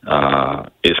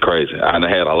 it's crazy. I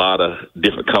had a lot of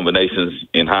different combinations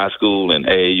in high school and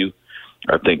AAU.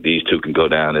 I think these two can go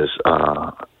down as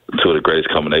two of the greatest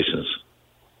combinations.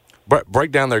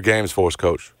 Break down their games for us,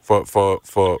 Coach. For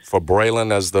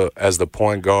Braylon as the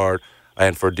point guard,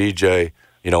 and for DJ,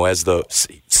 as the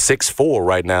 6'4"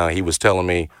 right now. He was telling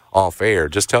me off air.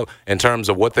 Just tell in terms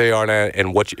of what they are now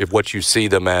and what you see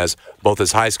them as, both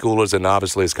as high schoolers and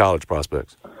obviously as college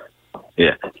prospects.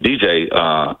 Yeah, DJ,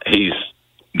 he's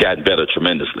gotten better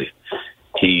tremendously.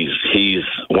 He's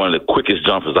one of the quickest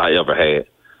jumpers I ever had.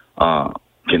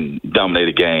 Can dominate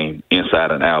a game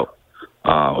inside and out.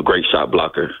 A great shot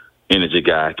blocker, energy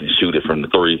guy, can shoot it from the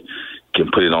 3,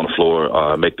 can put it on the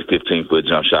floor, make the 15-foot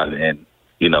jump shot, and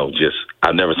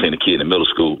I've never seen a kid in middle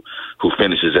school who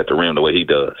finishes at the rim the way he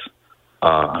does.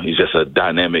 He's just a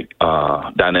dynamic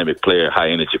player, high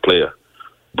energy player.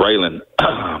 Braylon,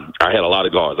 I had a lot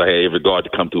of guards. I had every guard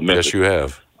to come through Memphis. Yes, you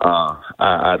have.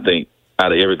 I think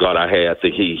out of every guard I had, I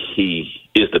think he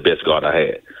is the best guard I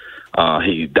had.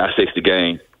 He dissects the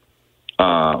game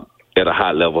at a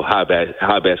high level, high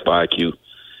basketball IQ,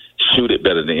 shoot it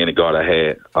better than any guard I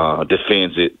had,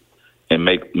 defends it, and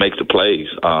makes the plays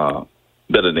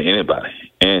better than anybody.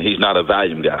 And he's not a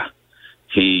volume guy.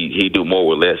 He do more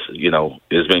with less.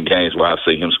 There's been games where I've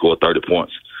seen him score 30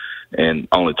 points and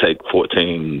only take 12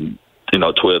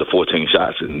 to 14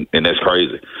 shots, and that's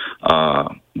crazy.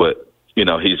 But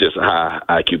he's just a high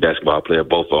IQ basketball player,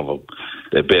 both of them.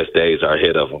 their best days are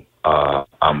ahead of them.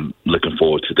 I'm looking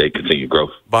forward to their continued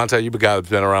growth. Bonte, you've a guy that's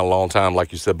been around a long time,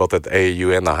 like you said, both at the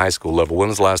AAU and the high school level. When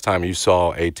was the last time you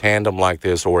saw a tandem like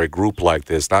this or a group like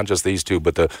this, not just these two,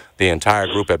 but the entire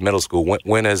group at middle school?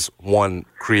 When has one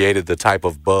created the type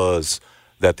of buzz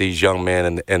that these young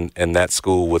men in that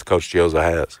school with Coach Chioza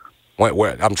has?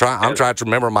 I'm trying to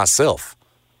remember myself.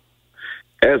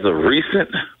 As of recent,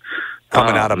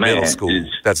 coming out of middle school,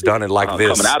 that's done it like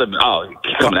this.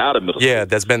 Coming out of middle school. Yeah,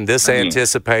 that's been this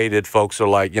anticipated. Folks are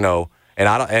like, and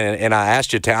I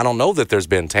asked you, I don't know that there's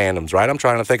been tandems, right? I'm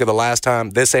trying to think of the last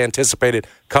time this anticipated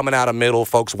coming out of middle,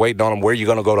 folks waiting on them. Where are you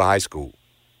going to go to high school?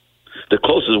 The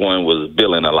closest one was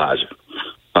Bill and Elijah,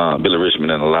 Billy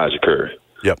Richmond and Elijah Curry.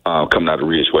 Yep. Coming out of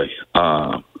Ridgeway.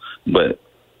 But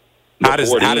how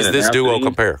does this duo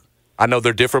compare? I know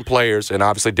they're different players and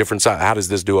obviously different size. How does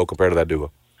this duo compare to that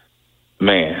duo?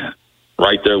 Man,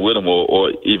 right there with him,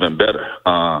 or even better.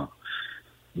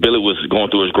 Billy was going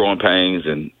through his growing pains,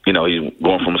 and he's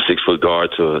going from a 6-foot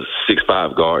guard to a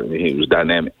 6'5" guard, and he was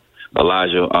dynamic.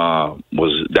 Elijah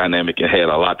was dynamic and had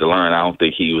a lot to learn. I don't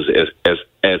think he was as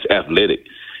athletic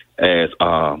as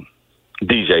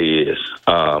DJ is,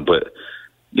 but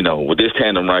with this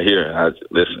tandem right here,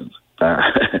 listen,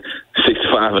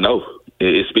 65-0.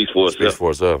 It speaks for itself. Speaks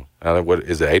for itself. What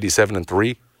is it?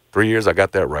 87-3. 3 years. I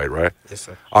got that right? Yes,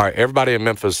 sir. All right. Everybody in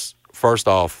Memphis, first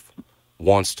off,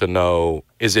 wants to know: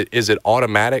 is it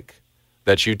automatic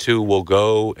that you two will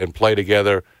go and play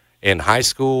together in high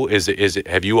school? Is it?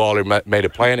 Have you all made a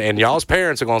plan? And y'all's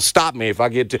parents are going to stop me if I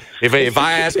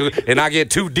ask and I get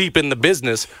too deep in the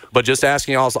business. But just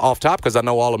asking y'all off top because I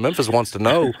know all of Memphis wants to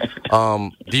know: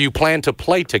 do you plan to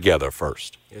play together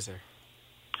first? Yes, sir.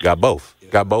 Got both. Yeah.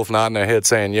 Got both nodding their head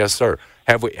saying yes, sir.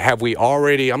 Have we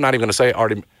already? I'm not even going to say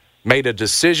already made a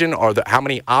decision, or how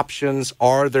many options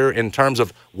are there in terms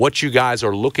of what you guys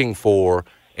are looking for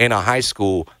in a high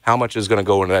school? How much is going to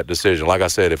go into that decision? Like I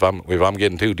said, if I'm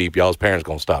getting too deep, y'all's parents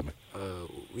going to stop me.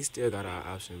 We still got our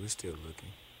options. We're still looking.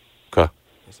 Okay.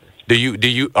 Yes, sir.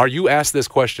 Are you asked this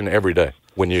question every day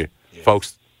when you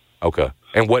folks? Okay.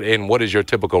 And what is your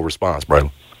typical response,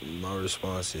 Braylon? My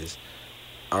response is,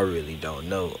 I really don't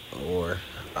know, or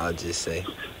I'll just say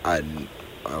I don't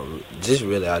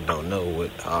know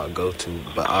what I'll go to,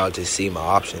 but I'll just see my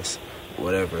options,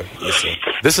 whatever.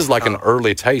 This is like an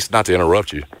early taste, not to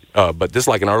interrupt you, but this is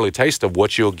like an early taste of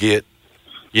what you'll get,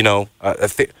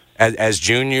 as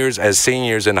juniors, as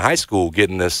seniors in high school,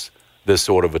 getting this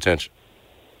sort of attention.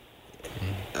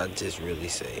 I just really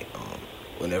say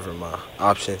whenever my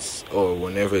options, or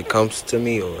whenever it comes to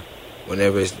me, or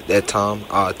whenever it's that time,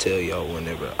 I'll tell y'all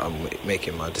whenever I'm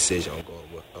making my decision on going.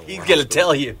 He's going to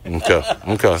tell you. Okay.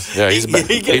 Yeah, he's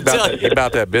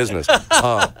about that business.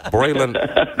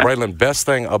 Braylon, best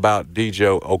thing about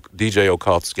DJ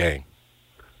Okoth's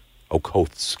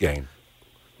game.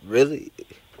 Really?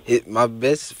 My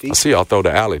best feature. I see y'all throw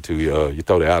the alley to you. You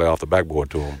throw the alley off the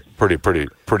backboard to him pretty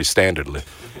standardly.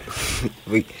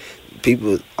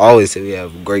 People always say we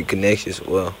have great connections.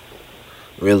 Well,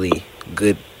 really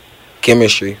good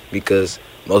chemistry, because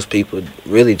most people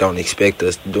really don't expect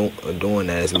us doing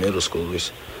that as middle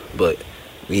schoolers. But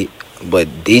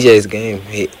DJ's game,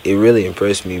 it really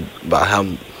impressed me by how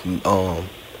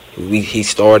he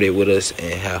started with us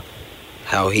and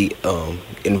how he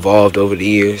involved over the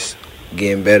years,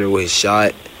 getting better with his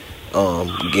shot,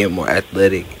 getting more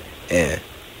athletic, and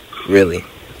really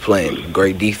playing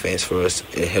great defense for us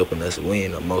and helping us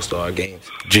win most of our games.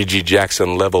 G.G.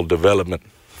 Jackson level development,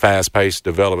 fast-paced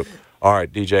development. All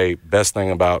right, DJ, best thing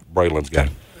about Braylon's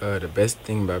game? The best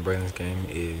thing about Braylon's game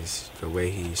is the way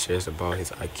he shares the ball,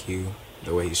 his IQ,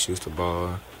 the way he shoots the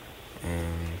ball,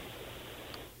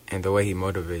 and the way he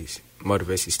motivates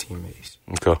his teammates.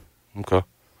 Okay.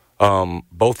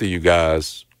 Both of you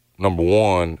guys, number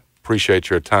one,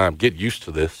 appreciate your time. Get used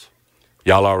to this.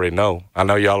 Y'all already know. I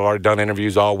know y'all already done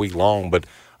interviews all week long, but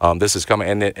this is coming,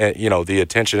 and the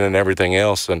attention and everything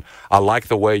else. And I like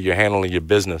the way you're handling your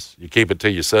business. You keep it to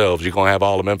yourselves. You're gonna have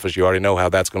all of Memphis. You already know how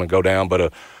that's gonna go down.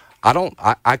 But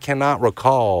I cannot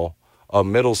recall a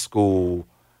middle school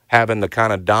having the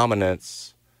kind of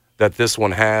dominance that this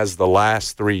one has the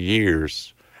last 3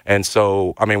 years. And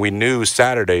so, I mean, we knew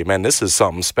Saturday, man, this is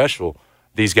something special.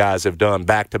 These guys have done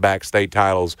back-to-back state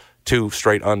titles, 2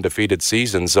 straight undefeated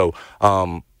seasons. So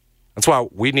that's why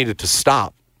we needed to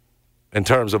stop in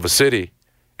terms of a city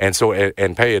and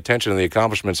pay attention to the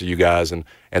accomplishments of you guys and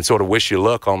sort of wish you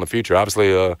luck on the future.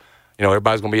 Obviously,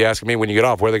 everybody's going to be asking me when you get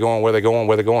off, where they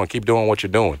going. Keep doing what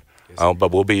you're doing. Yes,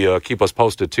 but we'll be keep us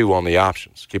posted, too, on the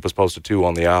options.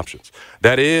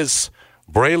 That is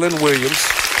Braylon Williams,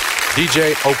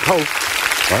 DJ Okoth.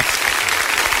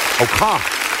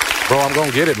 Okoth. Bro, I'm going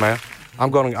to get it, man. I'm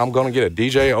going to get it.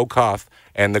 DJ Okoth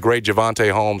and the great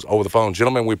Javante Holmes over the phone.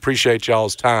 Gentlemen, we appreciate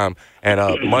y'all's time, and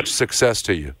much success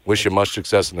to you. Wish you much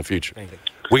success in the future.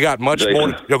 We got much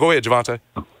more. Go ahead, Javante.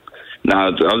 No, I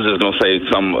was just going to say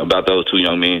something about those two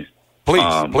young men.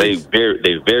 Please.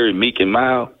 They're very meek and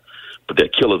mild, but they're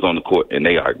killers on the court, and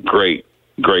they are great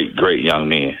young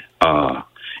men.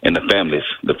 And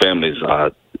the families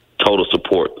total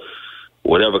support.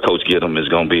 Whatever coach gives them is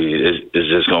going to be is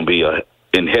just going to be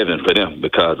in heaven for them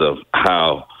because of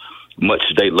how much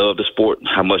they love the sport,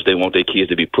 how much they want their kids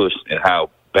to be pushed, and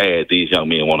how bad these young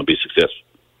men want to be successful.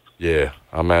 Yeah,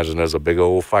 I imagine there's a big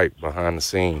old fight behind the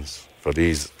scenes for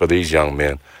these young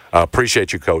men.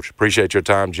 Appreciate you, Coach. Appreciate your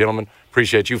time, gentlemen.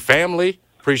 Appreciate you, family.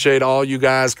 Appreciate all you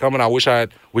guys coming. I wish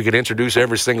we could introduce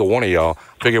every single one of y'all.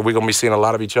 Figure we're going to be seeing a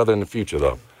lot of each other in the future,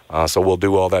 though. So we'll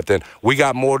do all that then. We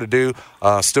got more to do.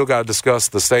 Still got to discuss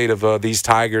the state of these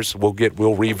Tigers.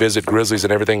 We'll revisit Grizzlies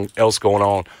and everything else going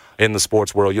on in the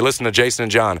sports world. You listen to Jason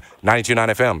and John, 92.9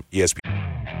 FM,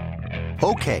 ESPN.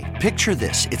 Okay, picture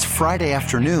this. It's Friday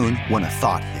afternoon when a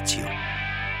thought hits you.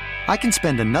 I can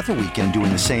spend another weekend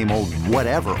doing the same old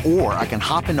whatever, or I can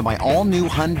hop into my all-new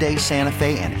Hyundai Santa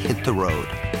Fe and hit the road.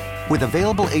 With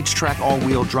available H-Track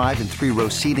all-wheel drive and 3-row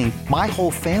seating, my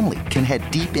whole family can head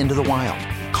deep into the wild.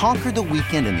 Conquer the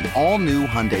weekend in the all-new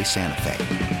Hyundai Santa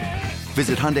Fe.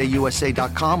 Visit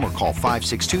HyundaiUSA.com or call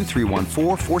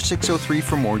 562-314-4603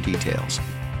 for more details.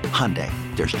 Hyundai,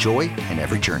 there's joy in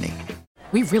every journey.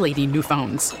 We really need new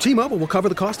phones. T-Mobile will cover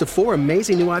the cost of 4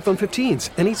 amazing new iPhone 15s,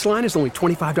 and each line is only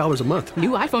 $25 a month.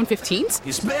 New iPhone 15s?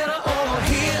 It's better over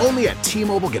here. Only at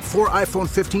T-Mobile, get 4 iPhone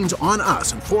 15s on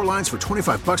us and 4 lines for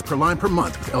 $25 per line per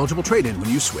month with eligible trade-in when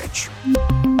you switch.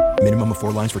 Minimum of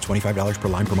 4 lines for $25 per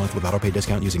line per month with autopay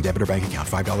discount using debit or bank account.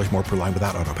 $5 more per line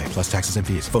without autopay, plus taxes and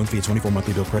fees. Phone fee at 24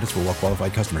 monthly bill credits for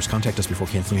well-qualified customers. Contact us before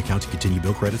canceling account to continue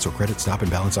bill credits or credit stop and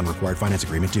balance on required finance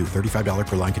agreement due. $35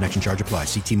 per line connection charge applies.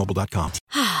 See T-Mobile.com.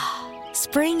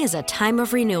 Spring is a time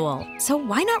of renewal, so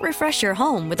why not refresh your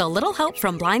home with a little help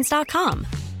from Blinds.com?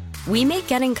 We make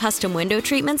getting custom window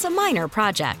treatments a minor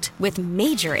project with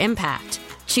major impact.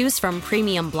 Choose from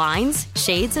premium blinds,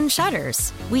 shades, and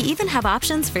shutters. We even have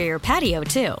options for your patio,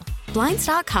 too.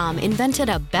 Blinds.com invented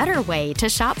a better way to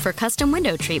shop for custom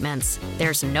window treatments.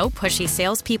 There's no pushy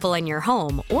salespeople in your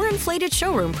home or inflated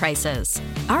showroom prices.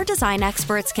 Our design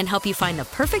experts can help you find the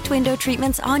perfect window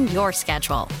treatments on your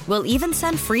schedule. We'll even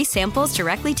send free samples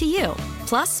directly to you.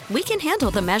 Plus, we can handle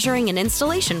the measuring and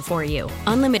installation for you.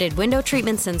 Unlimited window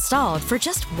treatments installed for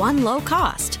just one low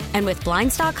cost. And with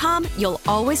Blinds.com, you'll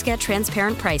always get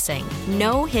transparent pricing.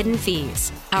 No hidden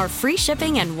fees. Our free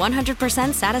shipping and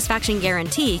 100% satisfaction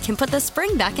guarantee can put the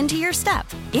spring back into your step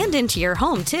and into your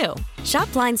home, too.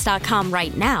 Shop Blinds.com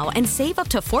right now and save up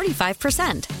to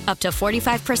 45%. Up to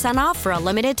 45% off for a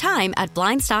limited time at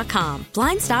Blinds.com.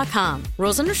 Blinds.com.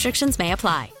 Rules and restrictions may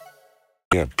apply.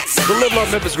 The Live Love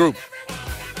Memphis Group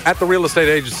at the real estate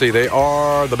agency, they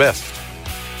are the best.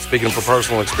 Speaking from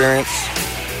personal experience,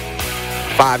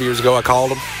 5 years ago I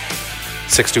called them,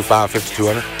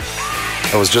 625-5200.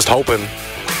 I was just hoping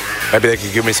maybe they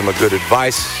could give me some good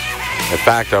advice. In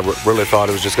fact, I really thought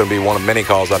it was just going to be one of many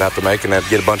calls I'd have to make, and I'd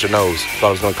get a bunch of no's. Thought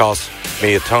it was going to cost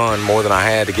me a ton more than I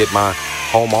had to get my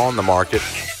home on the market.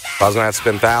 I was going to have to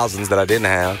spend thousands that I didn't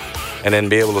have, and then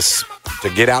be able to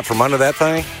get out from under that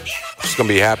thing. I'm just going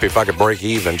to be happy if I could break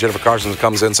even. Jennifer Carson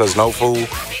comes in and says, no, fool.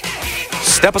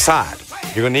 Step aside.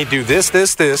 You're going to need to do this,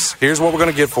 this, this. Here's what we're going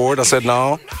to get for it. I said,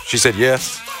 no. She said,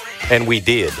 yes. And we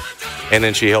did. And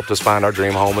then she helped us find our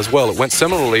dream home as well. It went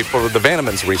similarly for the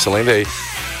Vannemans recently. They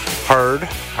heard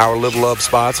our Live Love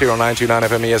spots here on 92.9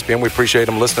 FM ESPN. We appreciate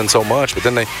them listening so much. But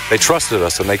then they trusted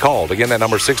us and they called. Again, that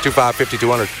number is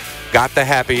 625-5200. Got the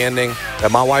happy ending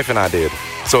that my wife and I did.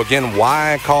 So, again,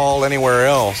 why call anywhere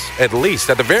else? At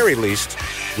the very least,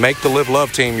 make the Live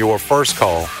Love team your first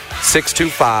call.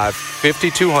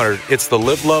 625-5200. It's the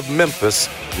Live Love Memphis,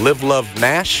 Live Love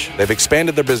Nash. They've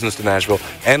expanded their business to Nashville.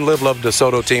 And Live Love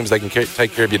DeSoto teams. They can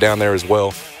take care of you down there as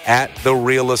well at the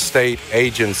real estate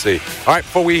agency. All right,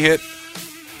 before we hit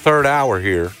third hour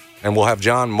here, and we'll have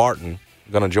John Martin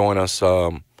going to join us.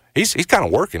 He's kind of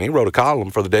working. He wrote a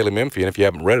column for the Daily Memphian, if you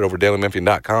haven't read it, over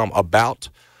dailymemphian.com, about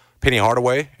Penny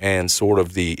Hardaway and sort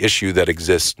of the issue that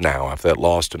exists now after that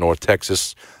loss to North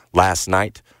Texas last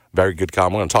night. Very good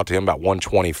column. We're going to talk to him about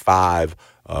 125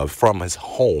 from his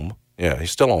home. Yeah, he's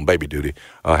still on baby duty,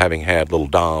 having had little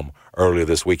Dom earlier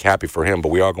this week. Happy for him, but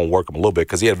we are going to work him a little bit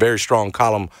because he had a very strong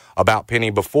column about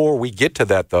Penny. Before we get to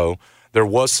that, though, there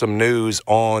was some news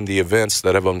on the events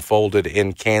that have unfolded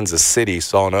in Kansas City.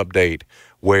 Saw an update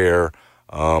where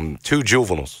 2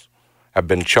 juveniles have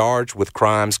been charged with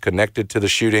crimes connected to the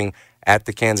shooting at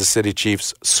the Kansas City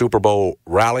Chiefs Super Bowl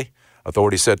rally,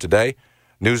 authorities said today.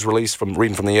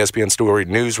 Reading from the ESPN story,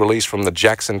 news release from the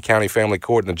Jackson County Family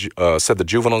Court said the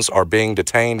juveniles are being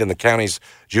detained in the county's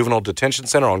juvenile detention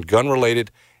center on gun-related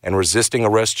and resisting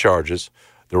arrest charges.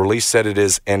 The release said it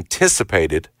is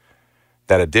anticipated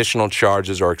that additional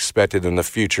charges are expected in the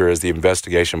future as the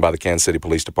investigation by the Kansas City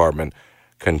Police Department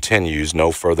continues.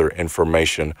 No further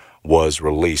information was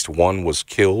released. One was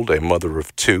killed, a mother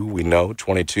of two, we know,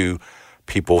 22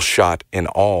 people shot in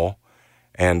all.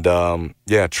 And,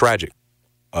 tragic.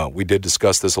 We did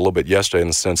discuss this a little bit yesterday in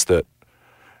the sense that,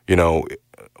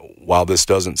 while this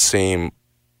doesn't seem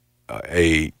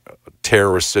a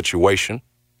terrorist situation,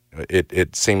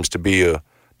 it seems to be a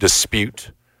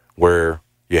dispute where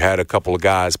you had a couple of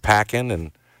guys packing,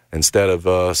 and instead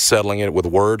of settling it with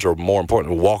words or, more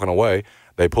importantly, walking away,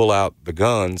 they pull out the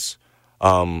guns.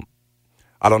 I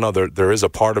don't know. There is a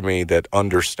part of me that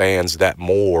understands that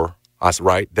more.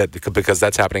 Right, because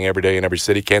that's happening every day in every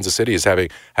city. Kansas City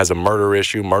has a murder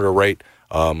rate.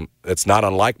 It's not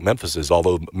unlike Memphis's,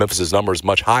 although Memphis's number is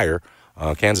much higher.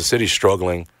 Kansas City's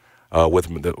struggling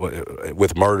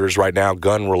with murders right now,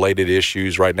 gun-related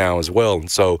issues right now as well. And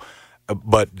so,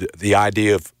 but the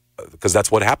idea of, because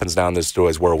that's what happens down this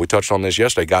today's world. We touched on this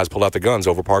yesterday. Guys pull out the guns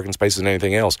over parking spaces and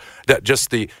anything else. It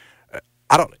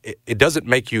doesn't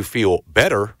make you feel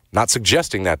better. Not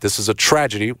suggesting that. This is a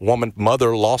tragedy.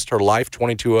 Mother lost her life,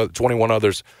 21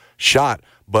 others shot.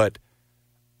 But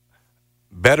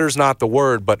better's not the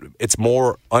word, but it's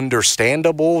more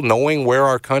understandable knowing where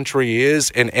our country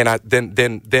is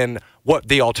than what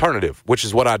the alternative, which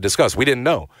is what I discussed. We didn't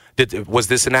know. Was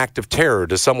this an act of terror?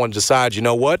 Does someone decide, you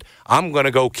know what, I'm going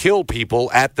to go kill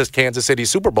people at this Kansas City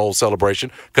Super Bowl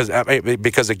celebration?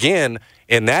 Because again,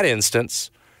 in that instance,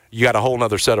 you got a whole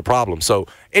other set of problems. So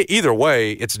either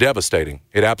way, it's devastating.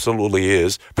 It absolutely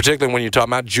is, particularly when you're talking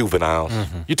about juveniles.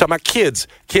 Mm-hmm. You're talking about kids.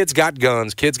 Kids got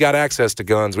guns. Kids got access to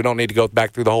guns. We don't need to go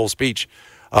back through the whole speech.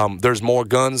 There's more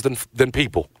guns than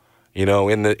people,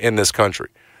 in this country.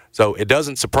 So it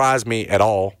doesn't surprise me at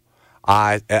all.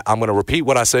 I'm going to repeat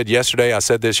what I said yesterday. I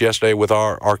said this yesterday with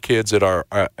our kids at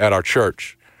our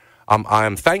church. I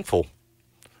am thankful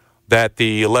that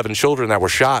the 11 children that were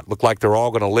shot look like they're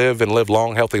all going to live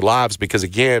long, healthy lives because,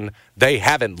 again, they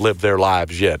haven't lived their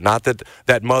lives yet. Not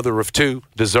that mother of two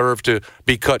deserved to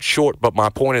be cut short, but my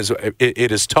point is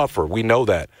it is tougher. We know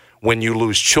that when you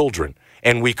lose children,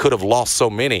 and we could have lost so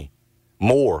many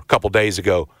more a couple days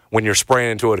ago when you're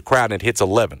spraying into a crowd and it hits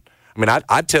 11. I mean,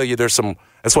 I'd tell you that's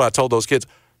what I told those kids,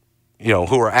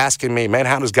 who are asking me, man,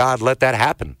 how does God let that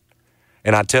happen?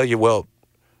 And I tell you, well,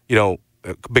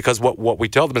 because what we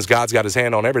tell them is God's got his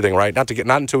hand on everything, right? Not to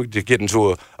get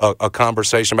into a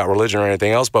conversation about religion or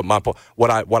anything else, but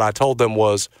what I told them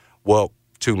was, well,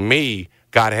 to me,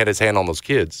 God had his hand on those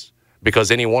kids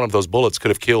because any one of those bullets could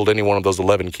have killed any one of those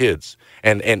 11 kids.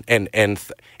 And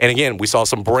again, we saw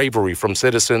some bravery from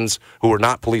citizens who were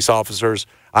not police officers.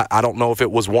 I don't know if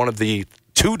it was one of the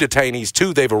two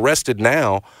detainees, they've arrested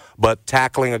now, but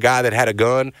tackling a guy that had a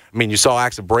gun. I mean, you saw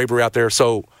acts of bravery out there.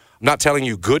 So I'm not telling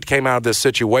you good came out of this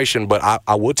situation, but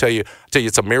I will tell you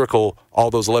it's a miracle all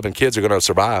those 11 kids are going to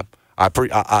survive.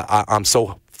 I'm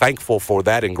so thankful for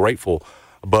that and grateful.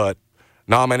 But,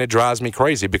 no, man, it drives me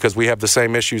crazy because we have the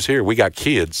same issues here. We got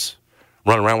kids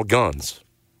running around with guns,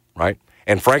 right?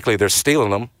 And, frankly, they're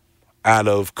stealing them out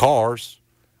of cars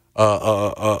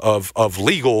of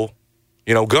legal,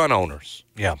 gun owners.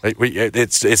 Yeah.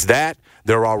 It's that.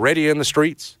 They're already in the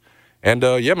streets. And,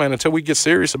 man, until we get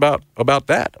serious about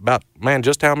that, man,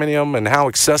 just how many of them and how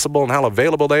accessible and how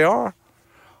available they are,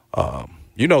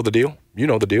 you know the deal.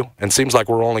 And it seems like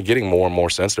we're only getting more and more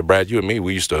sensitive. Brad, you and me,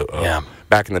 we used to,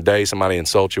 back in the day, somebody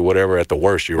insult you, whatever, at the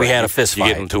worst, we had a fist fight.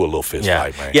 You get into a little fist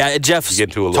fight, man. Yeah, Jeff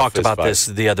talked about this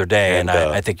the other day, and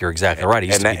I think you're exactly right. It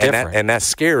used to be different. And that's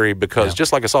scary because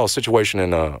just like I saw a situation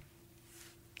in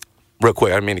real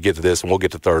quick, I didn't mean to get to this, and we'll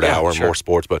get to third hour and more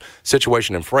sports, but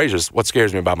situation in Frazier's, what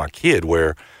scares me about my kid,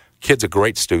 where kid's a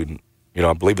great student,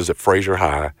 I believe it was at Frazier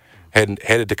High,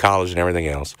 headed to college and everything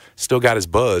else, still got his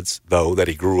buds, though, that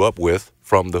he grew up with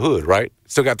from the hood, right?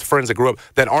 Still got the friends that grew up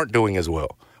that aren't doing as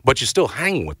well, but you're still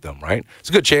hanging with them, right? It's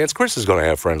a good chance Chris is going to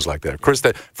have friends like that.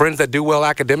 Friends that do well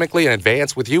academically and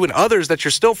advance with you, and others that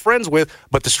you're still friends with,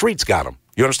 but the streets got them.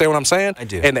 You understand what I'm saying? I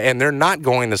do. And they're not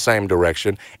going the same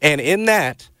direction. And in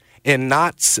that, in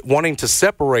not wanting to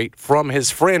separate from his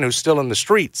friend who's still in the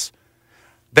streets,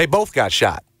 they both got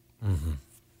shot. Mm-hmm.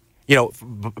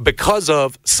 Because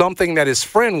of something that his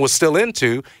friend was still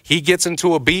into, he gets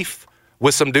into a beef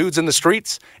with some dudes in the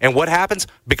streets, and what happens?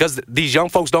 Because these young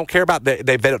folks don't care about,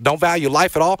 they don't value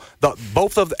life at all,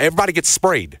 everybody gets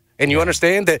sprayed. And you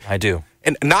understand that? I do.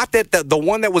 And not that the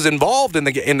one that was involved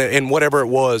in whatever it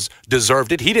was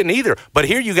deserved it. He didn't either. But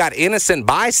here you got innocent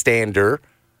bystander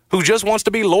who just wants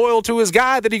to be loyal to his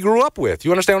guy that he grew up with.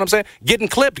 You understand what I'm saying? Getting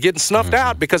clipped, getting snuffed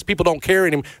out because people don't care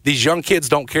anymore. These young kids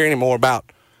don't care anymore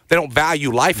they don't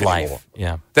value life anymore.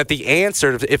 Yeah. That the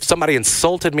answer, if somebody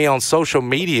insulted me on social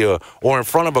media or in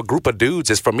front of a group of dudes,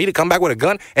 is for me to come back with a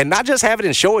gun and not just have it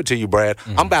and show it to you, Brad.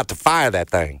 I'm about to fire that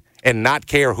thing and not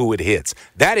care who it hits.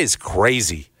 That is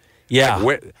crazy. Yeah.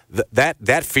 Like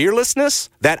that fearlessness,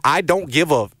 that I don't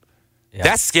give a,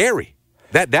 that's scary.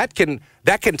 That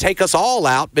can take us all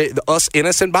out, us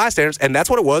innocent bystanders, and that's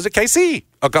what it was at KC.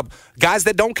 A couple guys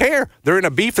that don't care. They're in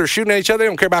a beef. They're shooting at each other. They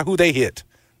don't care about who they hit.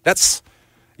 It's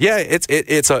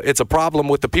a problem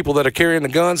with the people that are carrying the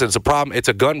guns. And it's a problem. It's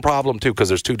a gun problem too because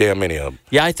there's too damn many of them.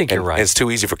 Yeah, I think you're right. And it's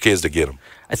too easy for kids to get them.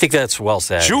 I think that's well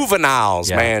said. Juveniles,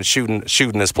 man,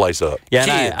 shooting this place up. Yeah,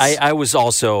 kids. And I was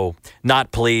also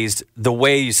not pleased. The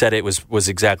way you said it was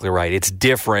exactly right. It's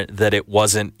different that it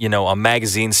wasn't a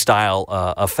magazine style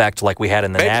effect like we had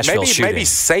in the Nashville shooting. Maybe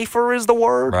safer is the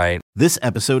word. Right. This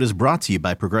episode is brought to you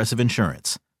by Progressive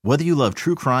Insurance. Whether you love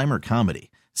true crime or comedy,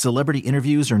 celebrity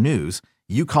interviews or news,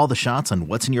 you call the shots on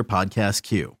what's in your podcast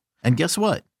queue. And guess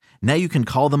what? Now you can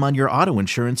call them on your auto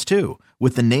insurance too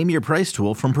with the Name Your Price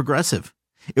tool from Progressive.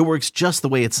 It works just the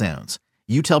way it sounds.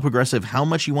 You tell Progressive how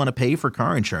much you want to pay for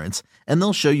car insurance, and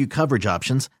they'll show you coverage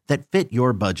options that fit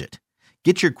your budget.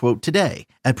 Get your quote today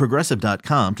at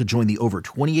Progressive.com to join the over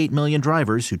 28 million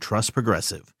drivers who trust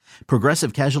Progressive.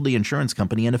 Progressive Casualty Insurance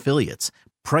Company and Affiliates.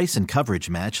 Price and coverage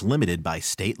match limited by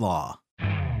state law.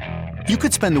 You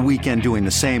could spend the weekend doing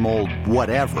the same old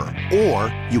whatever,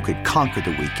 or you could conquer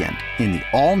the weekend in the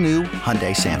all-new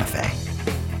Hyundai Santa Fe.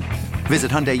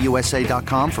 Visit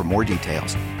HyundaiUSA.com for more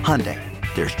details. Hyundai,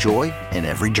 there's joy in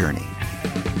every journey.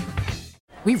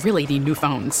 We really need new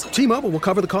phones. T-Mobile will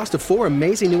cover the cost of 4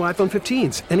 amazing new iPhone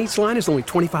 15s, and each line is only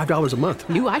 $25 a month.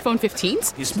 New iPhone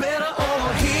 15s? It's better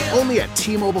over here. Only at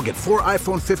T-Mobile, get 4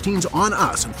 iPhone 15s on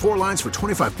us and 4 lines for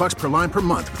 $25 per line per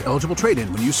month with eligible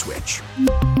trade-in when you switch.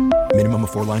 Minimum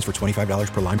of 4 lines for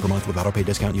 $25 per line per month with autopay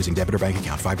discount using debit or bank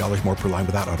account. $5 more per line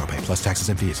without autopay, plus taxes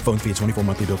and fees. Phone fee at 24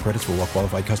 monthly bill credits for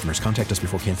well-qualified customers. Contact us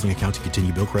before canceling account to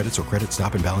continue bill credits or credit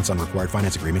stop and balance on required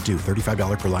finance agreement due.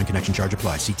 $35 per line connection charge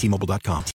applies. See T-Mobile.com.